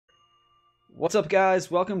What's up,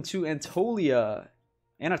 guys? Welcome to Anatolia.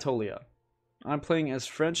 I'm playing as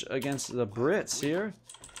French against the Brits here.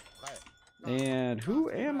 And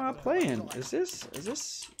who am I playing? Is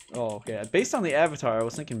this? Oh, okay. Based on the avatar, I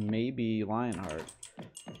was thinking maybe Lionheart,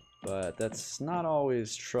 but that's not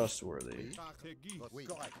always trustworthy.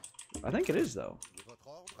 I think it is, though.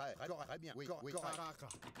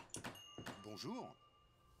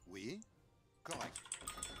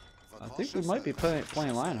 I think we might be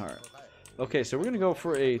playing Lionheart. Okay, so we're gonna go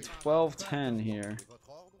for a 12-10 here.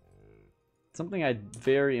 Something I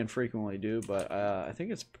very infrequently do, but I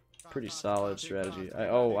think it's pretty solid strategy.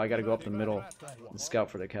 I gotta go up the middle and scout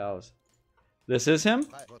for the cows. This is him?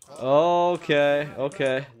 Okay,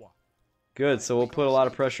 okay. Good, so we'll put a lot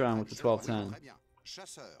of pressure on with the 12-10.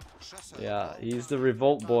 Yeah, he's the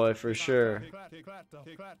revolt boy for sure.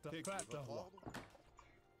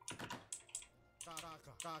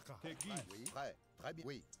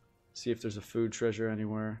 See if there's a food treasure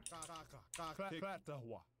anywhere.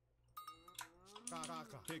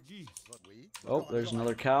 Oh, there's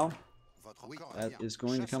another cow. That is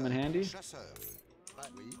going to come in handy.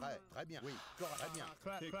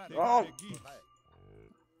 Oh!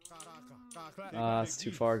 It's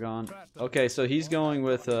too far gone. Okay, so he's going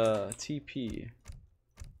with TP.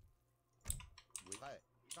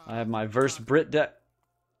 I have my Verse Brit deck.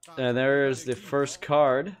 And there's the first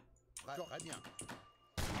card.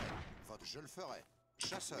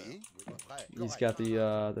 He's got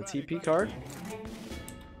the TP card.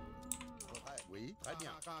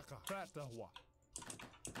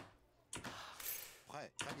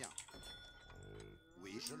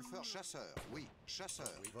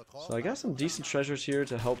 So I got some decent treasures here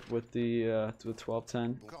to help with the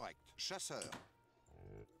 12-10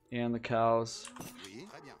 and the cows.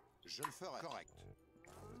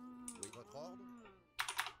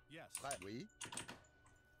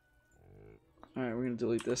 Alright, we're gonna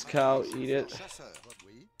delete this cow, eat it.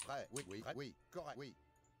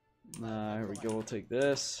 Here we go, we'll take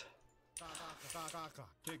this.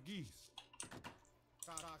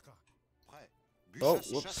 Oh,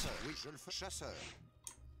 whoops.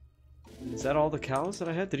 Is that all the cows that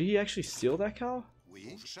I had? Did he actually steal that cow?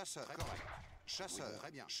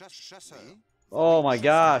 Oh my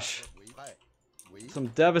gosh. Some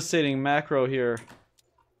devastating macro here.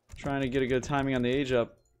 Trying to get a good timing on the age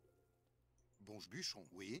up.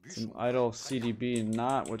 Some idle CDB,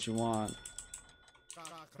 not what you want.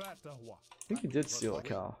 I think he did steal a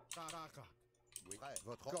cow.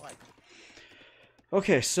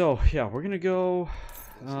 Okay, so yeah, we're gonna go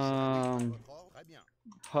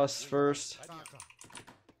Huss first.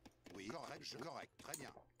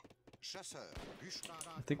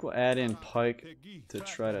 I think we'll add in Pike to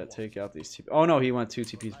try to take out these TPs. Oh no, he went 2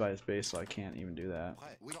 TPs by his base, so I can't even do that.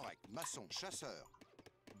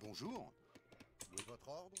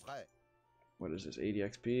 What is this, 80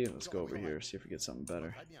 XP? Let's go over here, see if we get something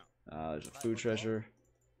better. There's a food treasure.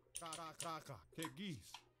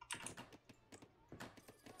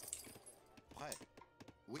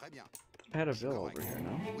 I had a Ville over here,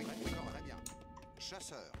 no?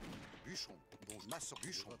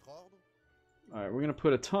 Alright, we're gonna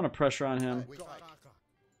put a ton of pressure on him.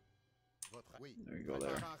 There you go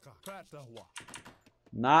there.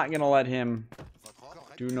 Not gonna let him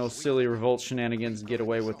do no silly revolt shenanigans and get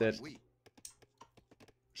away with it.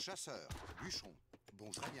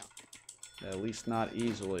 At least not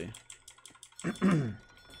easily.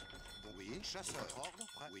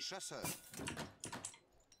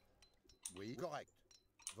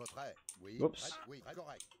 Whoops.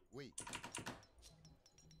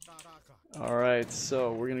 Alright,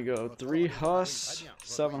 so we're gonna go 3 Huss,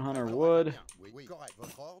 700 wood.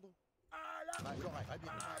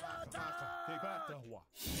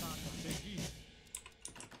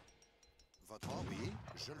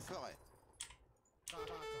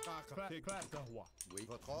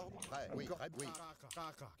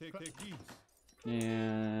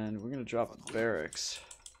 And we're gonna drop barracks.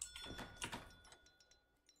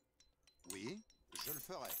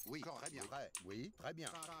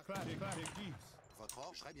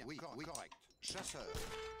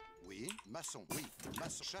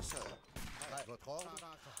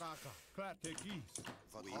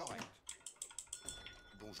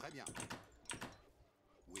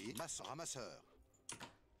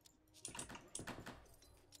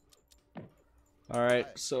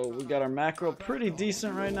 Alright, so we got our macro pretty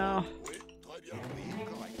decent right now.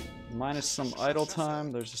 Minus some idle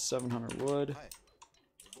time, there's a 700 wood.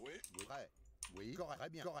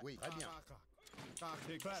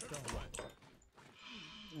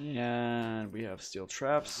 And we have steel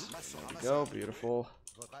traps. There we go, beautiful.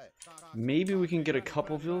 Maybe we can get a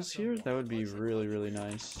couple vills here. That would be really, really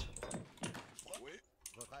nice.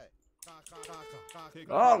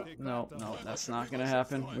 Oh, no, no, that's not gonna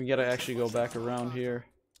happen. We gotta actually go back around here.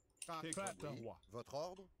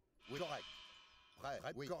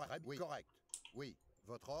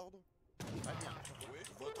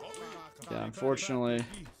 Yeah, unfortunately.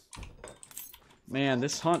 Man,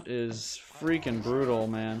 this hunt is freaking brutal,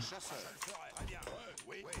 man.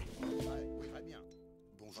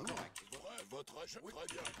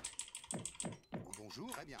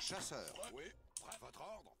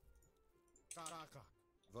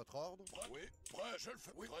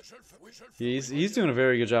 He's doing a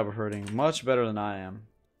very good job of herding, much better than I am.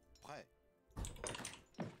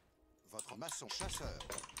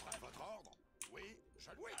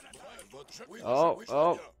 Oh,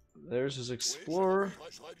 oh, there's his explorer.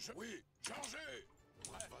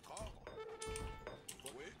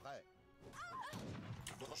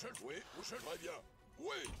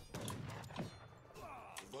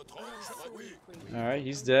 Alright,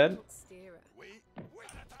 he's dead.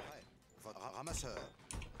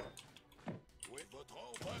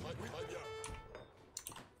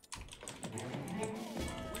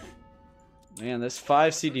 Man, this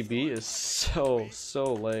 5 CDB is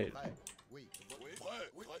so late.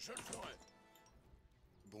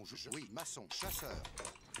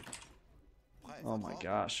 Oh my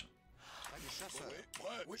gosh.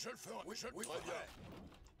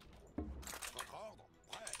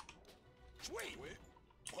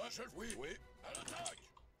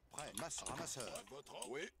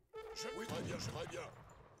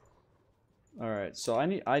 Alright, so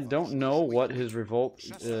I don't know what his revolt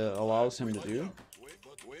allows him to do.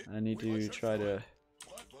 I need to try to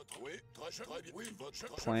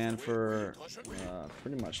plan for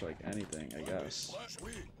pretty much like anything, I guess.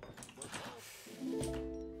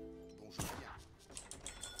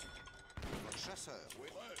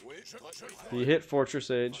 He hit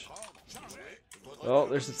Fortress Age. Oh,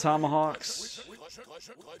 there's the tomahawks.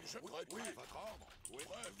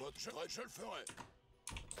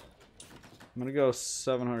 I'm gonna go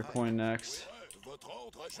 700 coin next.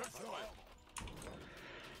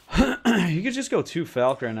 He could just go 2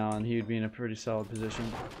 Falk right now and he would be in a pretty solid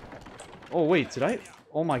position. Oh wait, did I?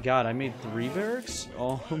 Oh my god, I made 3 barracks?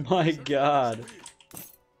 Oh my god.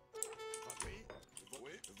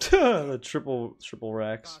 The triple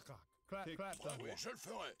racks.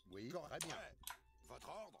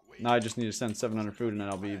 Now I just need to send 700 food and then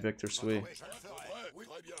I'll be Victor Sui.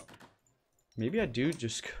 Maybe I do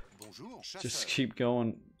just keep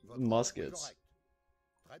going muskets.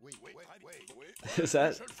 Is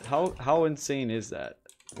that how insane is that?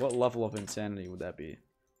 What level of insanity would that be?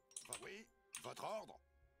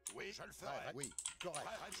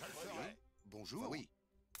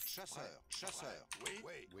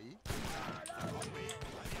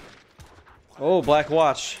 Oh, Black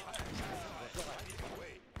Watch.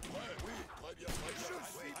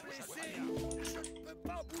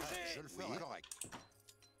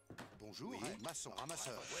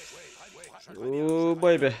 Oh,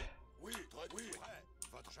 baby.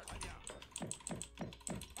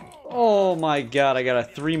 Oh my god, I got a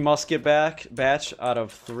 3 musket batch out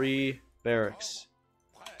of 3 barracks.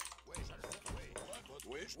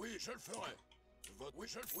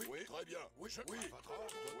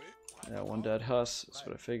 Yeah, 1 dead huss, that's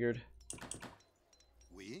what I figured.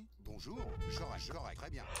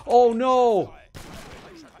 Oh no!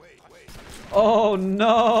 Oh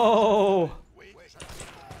no!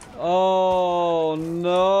 Oh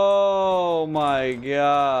no! My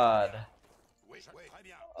god.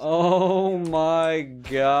 Oh my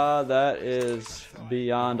god, that is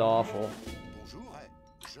beyond awful.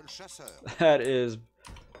 That is...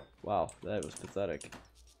 Wow, that was pathetic.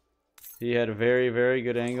 He had a very, very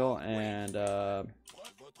good angle, and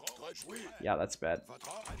yeah, that's bad.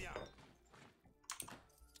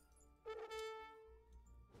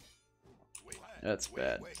 That's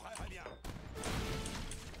bad.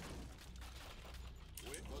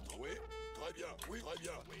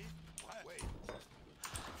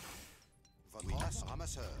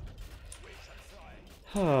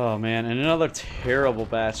 Oh man, and another terrible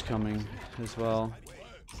batch coming as well.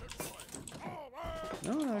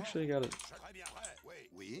 No, I actually got an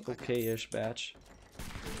okay-ish batch.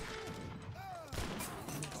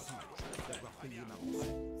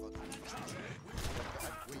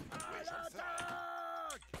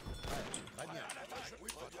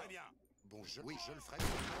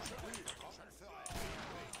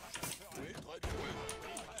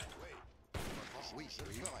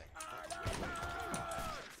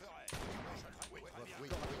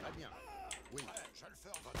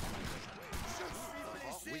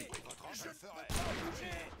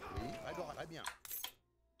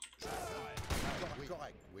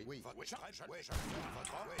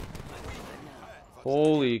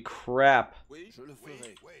 Holy crap.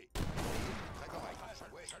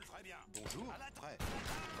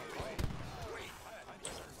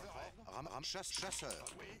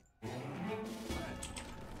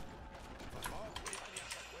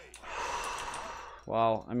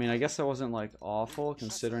 Wow, I mean, I guess that wasn't like awful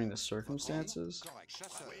considering the circumstances.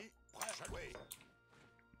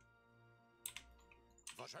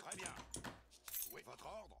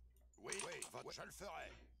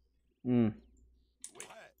 Hmm.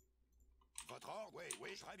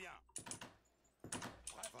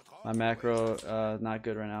 My macro, not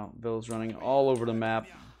good right now. Bill's running all over the map.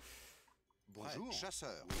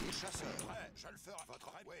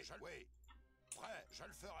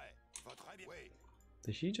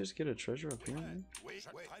 Did he just get a treasure up here? Man?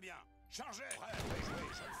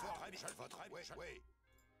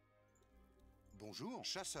 Bonjour,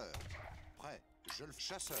 chasseur. Prêt, je le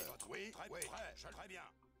chasseur. Oui, oui, prêt, je le ferai bien.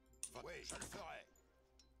 Oui, je le ferai.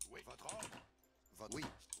 Oui, votre ordre. Oui,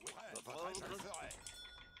 prêt, votre ordre, je le ferai.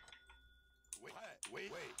 Oui, prêt, oui,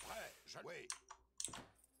 prêt, je oui.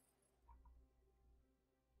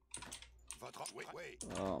 Votre ordre, oui.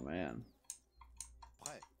 Oh man.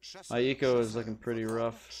 My eco is looking pretty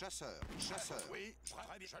rough.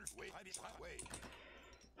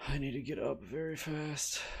 I need to get up very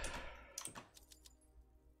fast.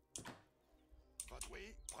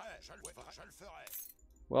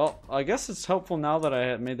 Well, I guess it's helpful now that I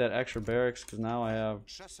had made that extra barracks, because now I have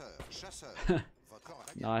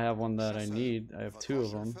now I have one that I need. I have two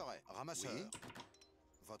of them.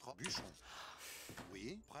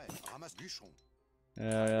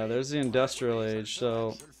 Yeah, there's the industrial age,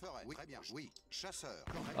 so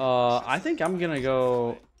I think I'm gonna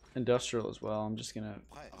go industrial as well. I'm just gonna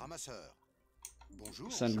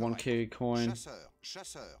send 1k coin.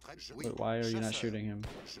 Wait, why are you not shooting him?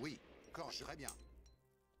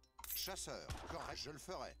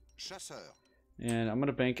 And I'm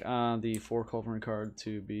gonna bank on the 4 culverin card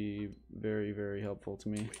to be very, very helpful to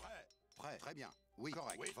me.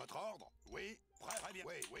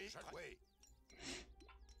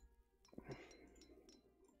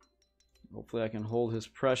 Hopefully I can hold his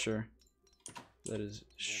pressure. That is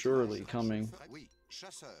surely coming. Oui,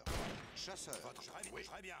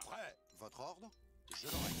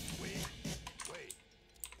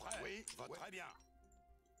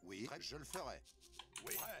 je le ferai.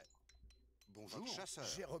 Oui. Bonjour, chasseur.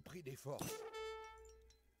 J'ai repris des forces.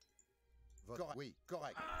 Oui,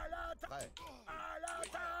 correct.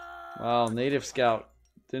 Wow, native scout.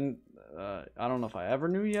 Didn't I don't know if I ever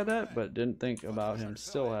knew he had that, but didn't think about him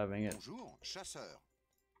still having it.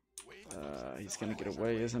 He's gonna get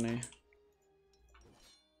away, isn't he?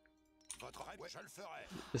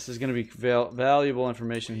 This is gonna be valuable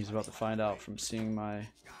information he's about to find out from seeing my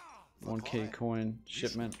 1k coin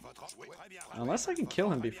shipment. Unless I can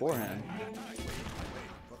kill him beforehand.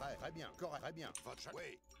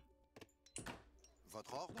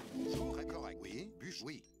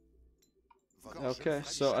 Okay,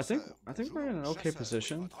 so I think we're in an okay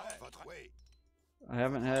position. I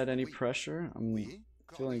haven't had any pressure. I'm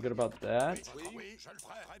feeling good about that.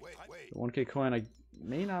 The 1k coin I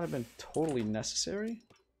may not have been totally necessary.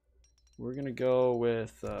 We're gonna go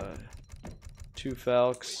with 2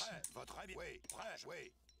 falcons.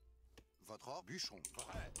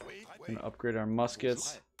 Gonna upgrade our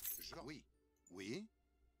muskets.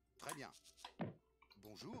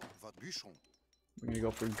 We're gonna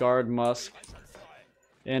go for guard musk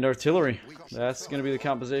and artillery. That's gonna be the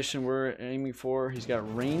composition we're aiming for. He's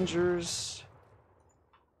got rangers.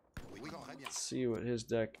 Let's see what his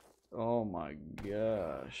deck. Oh my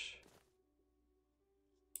gosh.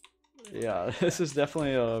 Yeah, this is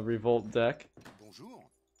definitely a revolt deck.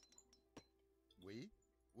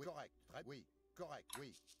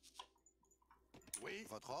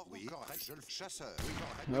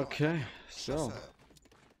 Okay, so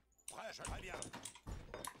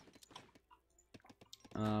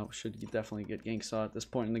we should definitely get Ganksaw at this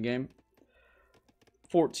point in the game.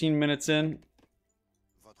 14 minutes in.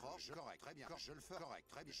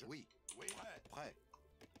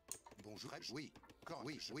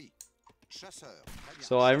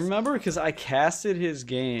 So I remember, because I casted his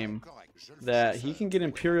game, that he can get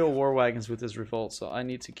Imperial War Wagons with his revolt, so I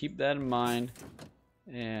need to keep that in mind.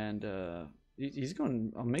 And he's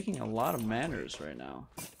going. I'm making a lot of manners right now.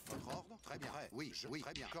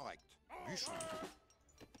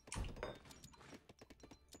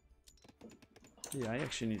 Yeah, I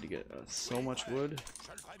actually need to get so much wood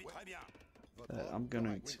that I'm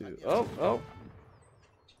going to. Oh!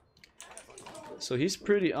 So he's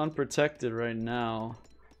pretty unprotected right now.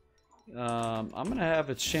 I'm gonna have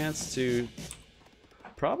a chance to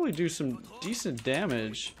probably do some decent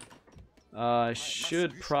damage. I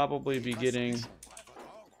should probably be getting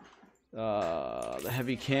the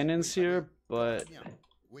heavy cannons here, but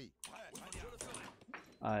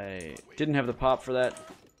I didn't have the pop for that.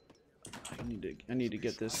 I need to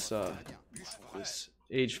get this this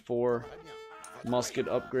age 4 musket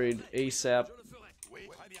upgrade ASAP.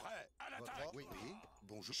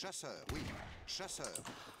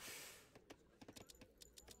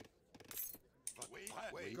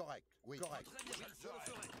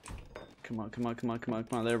 Come on, come on, come on, come on,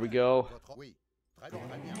 come on. There we go.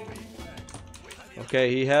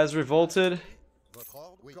 Okay, he has revolted.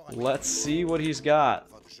 Let's see what he's got.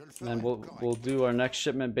 And then we'll do our next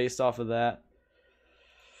shipment based off of that.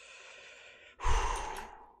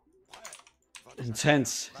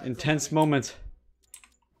 Intense moment.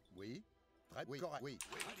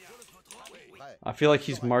 I feel like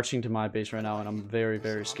he's marching to my base right now, and I'm very,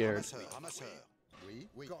 very scared.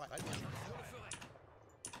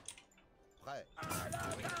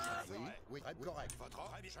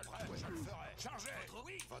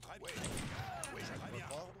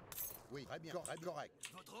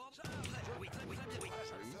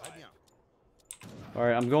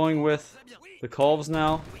 Alright, I'm going with the Culves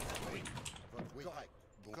now.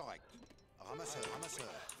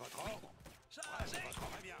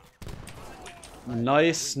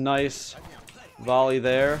 Nice volley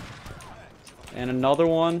there. And another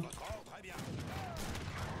one.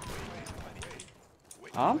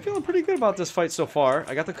 I'm feeling pretty good about this fight so far.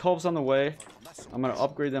 I got the Culves on the way. I'm going to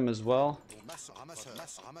upgrade them as well.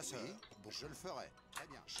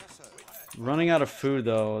 Running out of food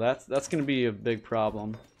though, that's going to be a big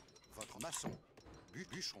problem.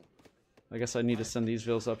 I guess I need to send these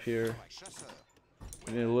vills up here.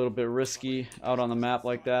 Maybe a little bit risky out on the map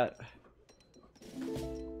like that.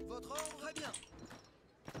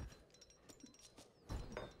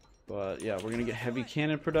 But yeah, we're going to get heavy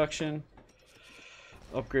cannon production.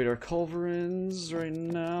 Upgrade our culverins right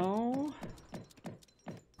now.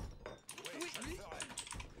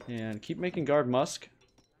 And keep making guard musk.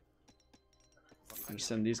 I'm going to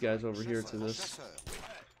send these guys over here to this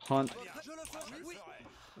hunt.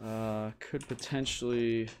 Could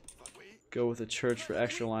potentially go with a church for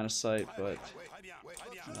extra line of sight, but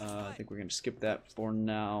I think we're going to skip that for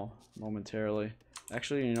now, momentarily.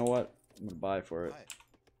 Actually, you know what? I'm going to buy for it.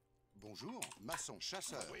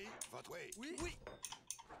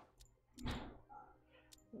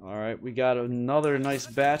 Alright, we got another nice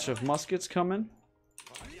batch of muskets coming.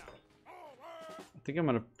 I think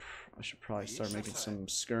I should probably start making some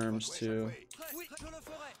skirms too.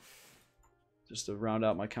 Just to round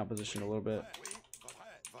out my composition a little bit.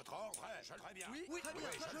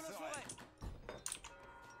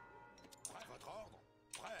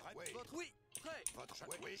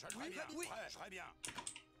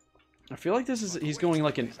 I feel like he's going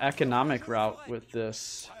like an economic route with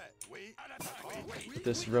this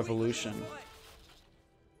revolution.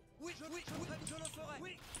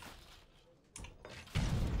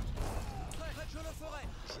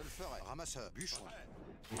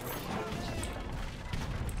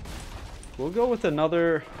 We'll go with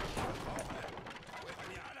another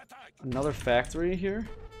factory here.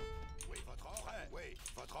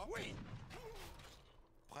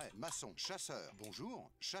 Maçon, chasseur, bonjour,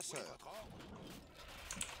 chasseur.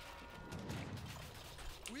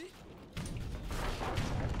 Oui.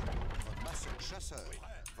 Maçon, chasseur.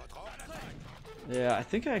 Yeah, I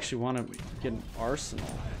think I actually want to get an arsenal.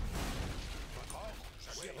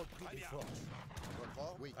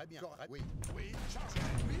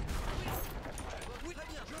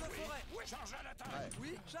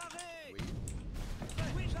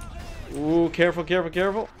 Ooh, careful, careful,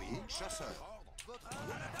 careful.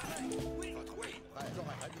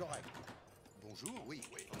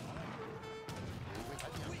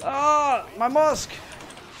 Ah, my musk!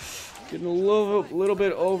 Getting a little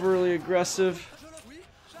bit overly aggressive.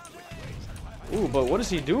 Ooh, but what is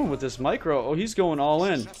he doing with this micro? Oh, he's going all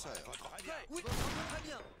in.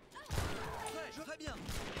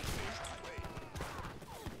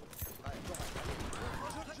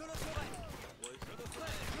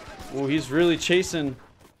 Oh, he's really chasing.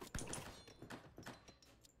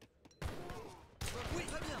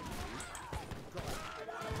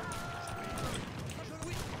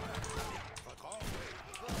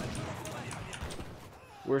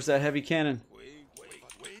 Where's that heavy cannon?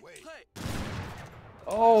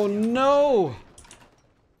 Oh no!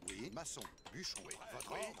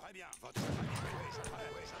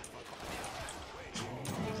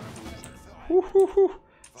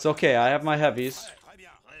 It's okay, I have my heavies.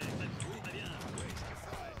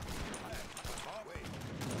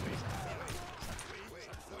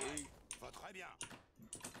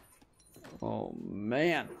 Oh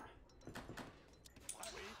man.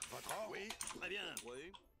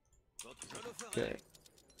 Okay.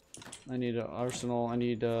 I need an arsenal. I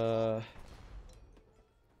need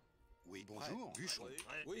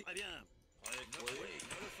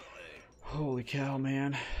Holy cow,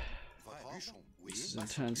 man. This is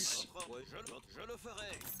intense.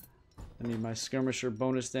 I need my skirmisher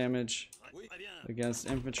bonus damage against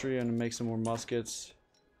infantry and to make some more muskets.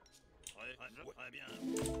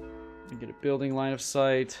 And get a building line of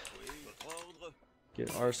sight.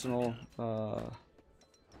 Get arsenal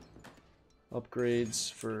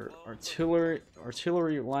upgrades for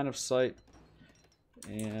artillery line of sight,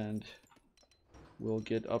 and we'll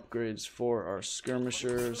get upgrades for our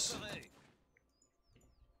skirmishers.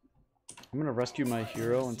 I'm gonna rescue my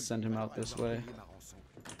hero and send him out this way.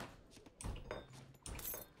 I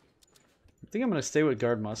think I'm gonna stay with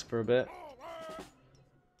Guard Musk for a bit,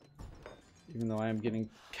 even though I am getting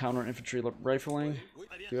counter infantry rifling.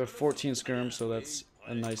 We have 14 skirms, so that's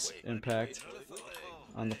a nice impact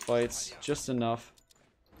on the fights, just enough.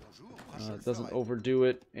 It doesn't overdo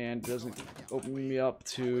it and doesn't open me up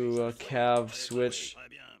to a cav switch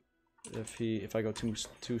if I go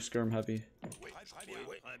too skirm heavy.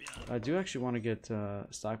 I do actually want to get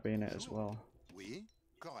stock bayonet as well.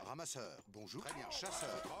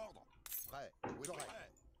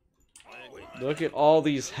 Look at all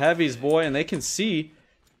these heavies, boy, and they can see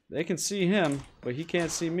him, but he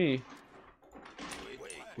can't see me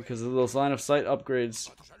because of those line of sight upgrades.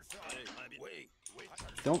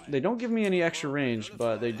 They don't give me any extra range,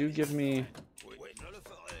 but they do give me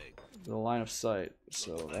the line of sight,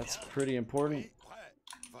 so that's pretty important.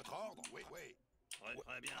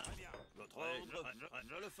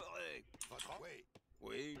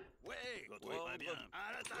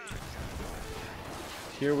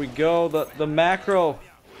 Here we go, the macro,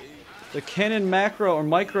 the cannon macro, or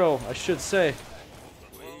micro, I should say.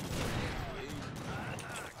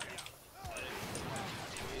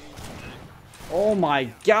 Oh my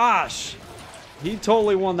gosh! He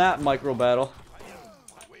totally won that micro battle.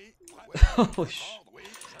 Holy sh!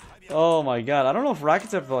 Oh my god, I don't know if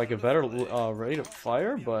rockets have like a better rate of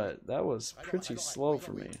fire, but that was pretty slow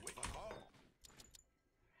for me.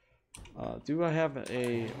 Do I have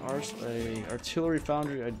a artillery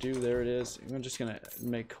foundry? I do. There it is. I'm just gonna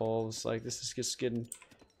make calls. Like, this is just getting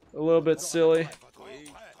a little bit silly.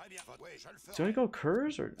 Do I go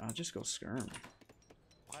Kurs or I'll just go skirm?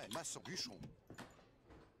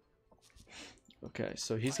 Okay,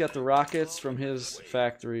 so he's got the rockets from his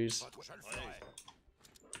factories.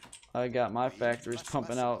 I got my factories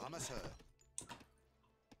pumping out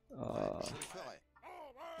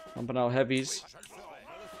heavies.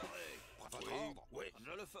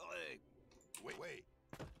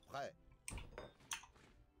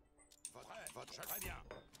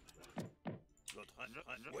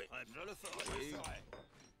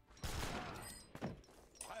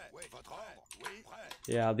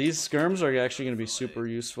 Yeah, these skirms are actually going to be super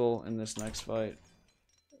useful in this next fight.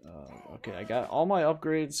 Okay, I got all my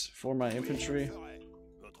upgrades for my infantry.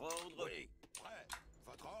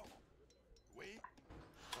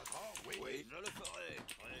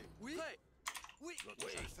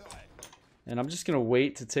 And I'm just going to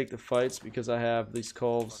wait to take the fights because I have these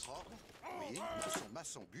calves.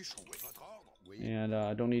 And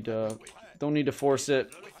I don't need to force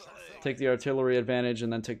it. Take the artillery advantage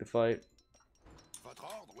and then take the fight.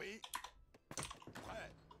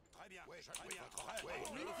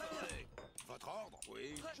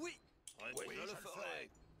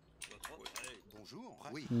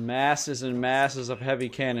 Masses and masses of heavy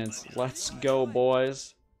cannons. Let's go,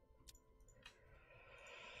 boys.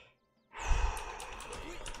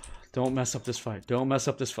 Don't mess up this fight. Don't mess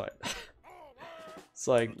up this fight. It's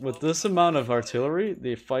like, with this amount of artillery,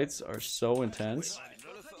 the fights are so intense.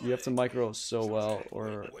 You have to micro so well,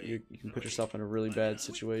 or you can put yourself in a really bad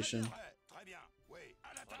situation.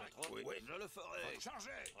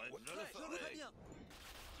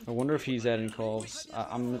 I wonder if he's adding calls.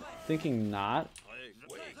 I'm thinking not.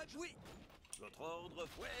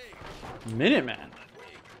 Minuteman.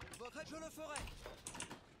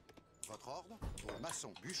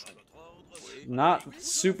 Not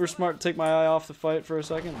super smart to take my eye off the fight for a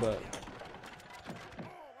second, but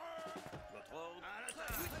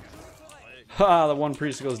ha! The one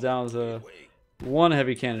priest goes down with a one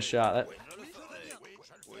heavy cannon shot.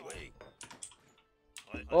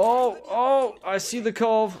 Oh! I see the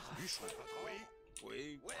cove.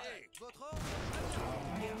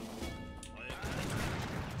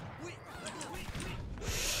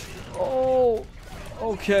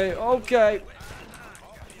 Okay, okay.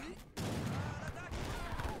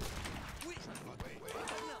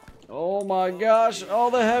 Oh my gosh,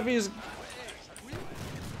 all the heavies.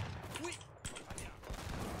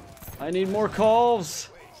 I need more calves.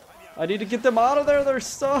 I need to get them out of there, they're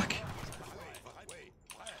stuck.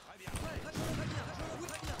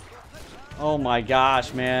 Oh my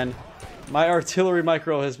gosh, man. My artillery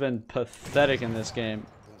micro has been pathetic in this game.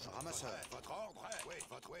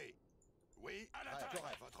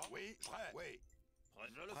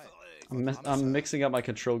 I'm mixing up my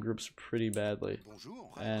control groups pretty badly,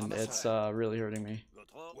 and it's really hurting me.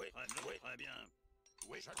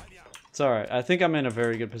 It's alright. I think I'm in a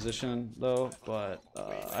very good position, though, but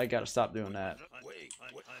I gotta stop doing that.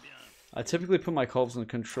 I typically put my calves in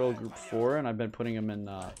control group 4, and I've been putting them in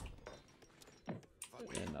oh,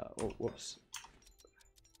 whoops.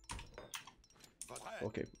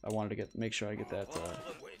 Okay, I wanted to make sure I get that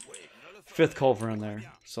 5th culver in there,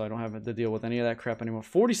 so I don't have to deal with any of that crap anymore.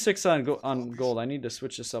 46 on gold. I need to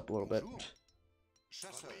switch this up a little bit.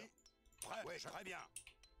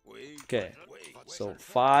 Okay, so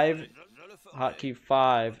 5, hotkey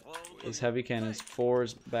 5 is heavy cannons, 4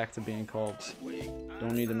 is back to being calves.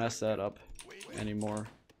 Don't need to mess that up anymore.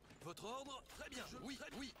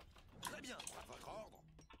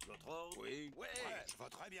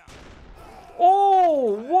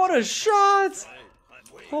 Oh, what a shot!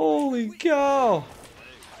 Holy cow!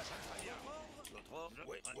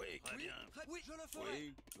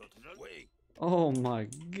 Oh my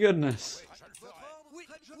goodness!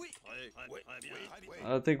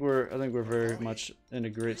 I think we're very much in a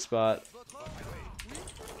great spot.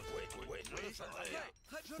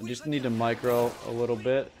 I just need to micro a little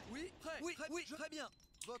bit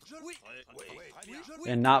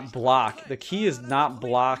and not block. The key is not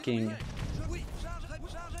blocking.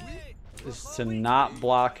 Is to not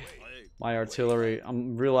block my artillery.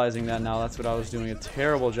 I'm realizing that now. That's what I was doing a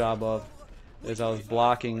terrible job of, is I was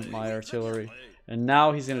blocking my artillery. And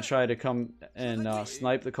now he's gonna try to come and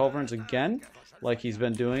snipe the culverins again, like he's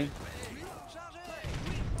been doing.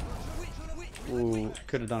 Ooh,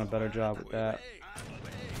 could have done a better job with that.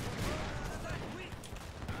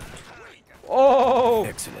 Oh!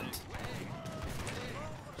 Excellent.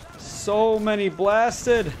 So many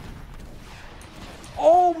blasted.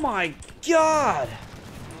 Oh my god!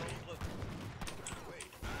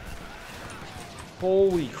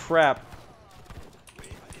 Holy crap.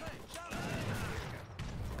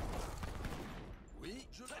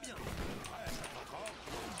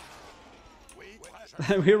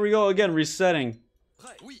 Here we go again, resetting.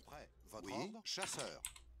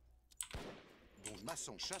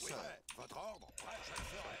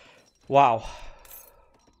 Wow.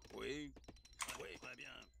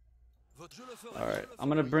 Alright, I'm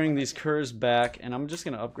gonna bring these curs back, and I'm just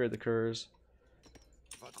gonna upgrade the curs.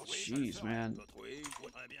 Jeez, man.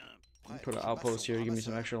 Put an outpost here to give me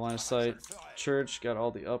some extra line of sight. Church, got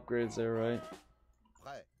all the upgrades there, right?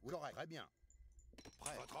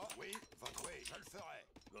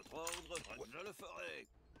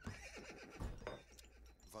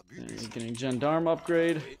 And getting gendarme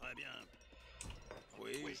upgrade.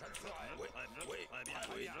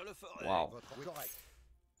 Wow.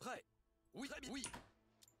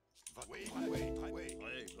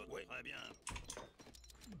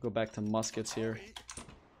 Go back to muskets here.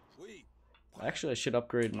 Actually, I should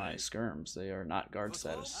upgrade my skirms. They are not guard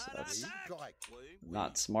status. That's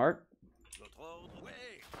not smart.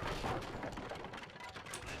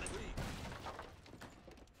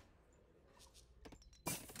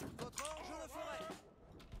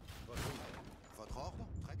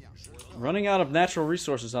 Running out of natural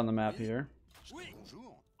resources on the map here.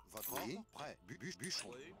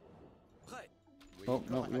 Oh,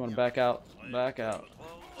 no, we want to back out. Back out.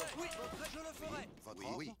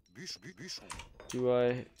 Do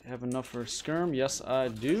I have enough for skirm? Yes, I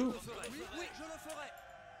do.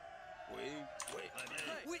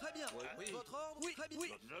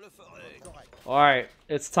 Alright,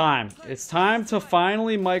 it's time. It's time to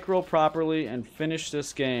finally micro properly and finish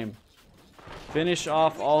this game. Finish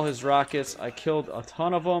off all his rockets. I killed a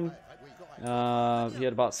ton of them. He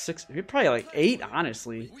had about 6, he had probably like 8,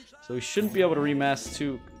 honestly. So he shouldn't be able to remass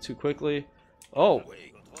too quickly. Oh,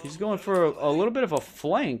 he's going for a little bit of a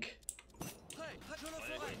flank.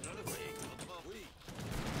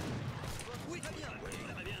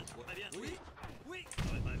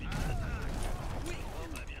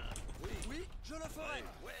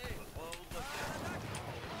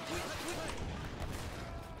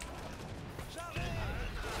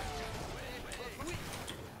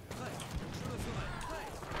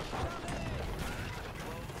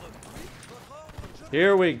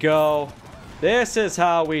 Here we go. This is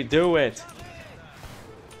how we do it.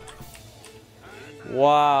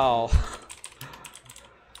 Wow.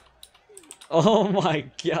 Oh my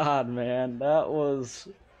god, man. That was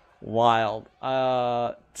wild.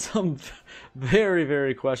 Some very,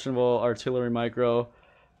 very questionable artillery micro.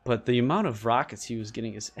 But the amount of rockets he was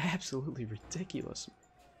getting is absolutely ridiculous.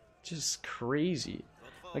 Just crazy.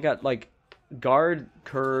 I got like guard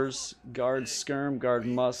Kurz, guard Skirm, guard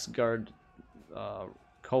Musk, guard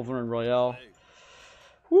Culverin Royale.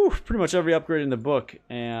 Whew, pretty much every upgrade in the book,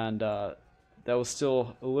 and that was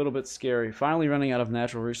still a little bit scary. Finally running out of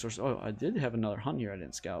natural resources. Oh, I did have another hunt here I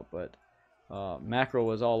didn't scout, but macro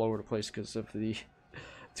was all over the place because of the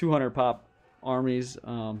 200 pop armies.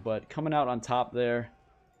 But coming out on top there,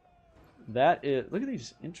 that is, look at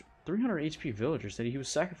these 300 HP villagers that he was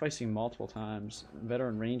sacrificing multiple times.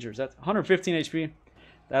 Veteran rangers, that's 115 HP.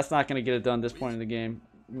 That's not going to get it done at this point in the game.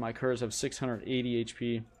 My Kurz have 680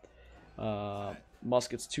 HP.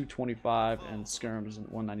 Muskets 225 and Skirms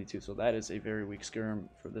 192. So that is a very weak Skirm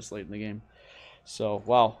for this late in the game. So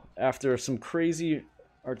wow, after some crazy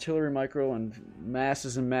artillery micro and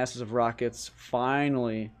masses of rockets,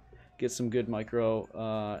 finally get some good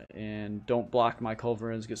micro and don't block my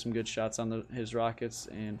culverins, get some good shots on his rockets,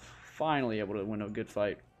 and finally able to win a good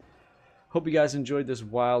fight. Hope you guys enjoyed this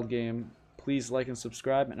wild game. Please like and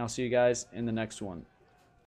subscribe, and I'll see you guys in the next one.